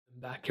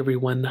Back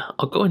everyone,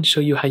 I'll go and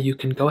show you how you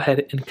can go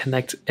ahead and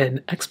connect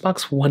an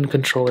Xbox One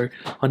controller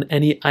on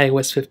any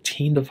iOS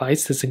 15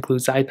 device. This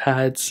includes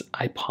iPads,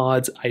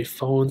 iPods,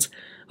 iPhones.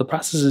 The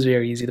process is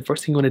very easy. The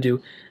first thing you want to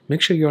do, make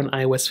sure you're on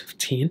iOS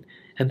 15,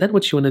 and then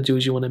what you want to do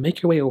is you want to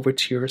make your way over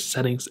to your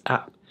settings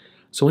app.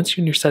 So once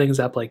you're in your settings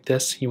app like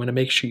this, you want to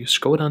make sure you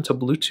scroll down to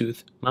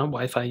Bluetooth, not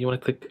Wi-Fi. You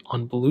want to click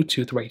on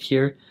Bluetooth right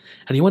here,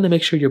 and you want to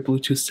make sure your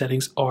Bluetooth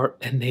settings are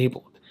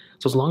enabled.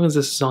 So as long as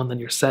this is on, then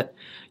you're set.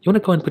 You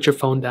want to go ahead and put your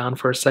phone down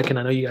for a second.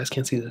 I know you guys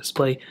can't see the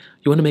display.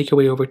 You want to make your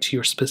way over to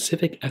your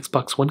specific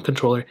Xbox One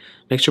controller,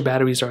 make sure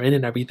batteries are in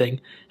and everything.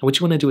 And what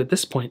you want to do at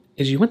this point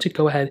is you want to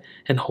go ahead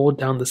and hold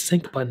down the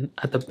sync button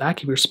at the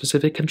back of your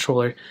specific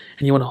controller,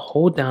 and you want to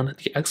hold down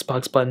the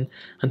Xbox button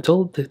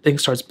until the thing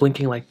starts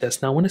blinking like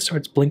this. Now when it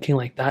starts blinking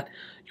like that,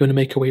 you want to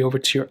make your way over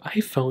to your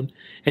iPhone,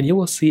 and you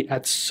will see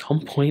at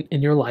some point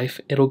in your life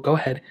it'll go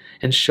ahead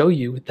and show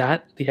you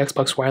that the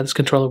Xbox wireless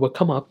controller will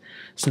come up.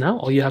 So now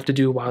all you have to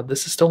do while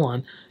this is still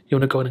on, you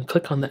want to go ahead and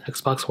click on the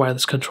Xbox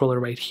wireless controller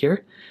right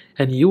here,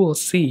 and you will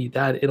see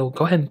that it'll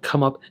go ahead and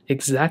come up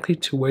exactly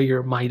to where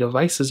your My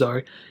Devices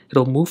are.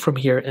 It'll move from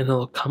here and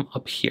it'll come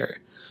up here.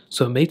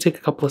 So it may take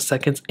a couple of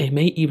seconds. It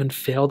may even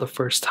fail the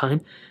first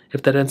time.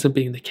 If that ends up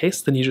being the case,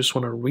 then you just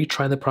want to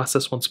retry the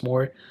process once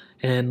more.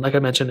 And like I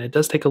mentioned, it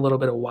does take a little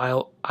bit of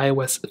while.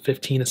 iOS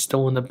 15 is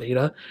still in the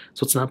beta,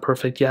 so it's not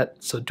perfect yet.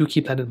 So do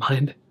keep that in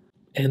mind.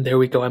 And there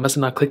we go. I must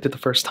have not clicked it the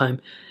first time.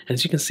 And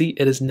as you can see,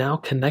 it is now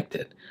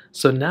connected.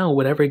 So now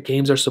whatever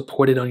games are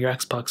supported on your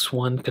Xbox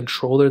One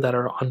controller that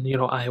are on,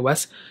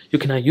 iOS, you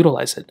can now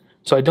utilize it.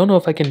 So I don't know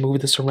if I can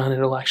move this around and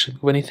it'll actually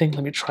move anything.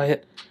 Let me try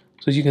it.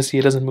 So as you can see,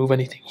 it doesn't move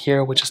anything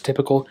here, which is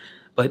typical,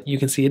 but you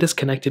can see it is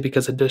connected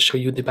because it does show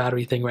you the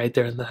battery thing right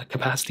there and the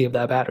capacity of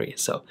that battery.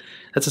 So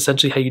that's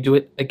essentially how you do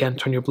it. Again,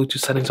 turn your Bluetooth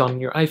settings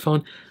on your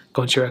iPhone,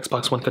 go into your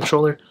Xbox One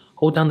controller,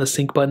 hold down the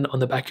sync button on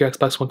the back of your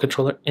Xbox One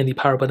controller and the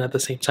power button at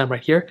the same time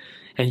right here,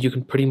 and you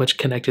can pretty much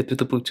connect it through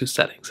the Bluetooth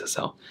settings.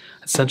 So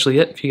that's essentially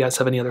it. If you guys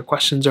have any other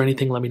questions or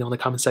anything, let me know in the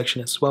comment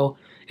section as well.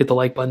 Hit the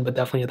like button, but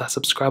definitely hit that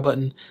subscribe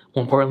button.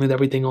 More importantly than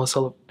everything else,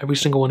 every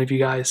single one of you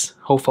guys.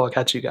 Hopefully I'll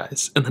catch you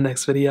guys in the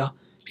next video.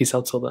 Peace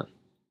out till then.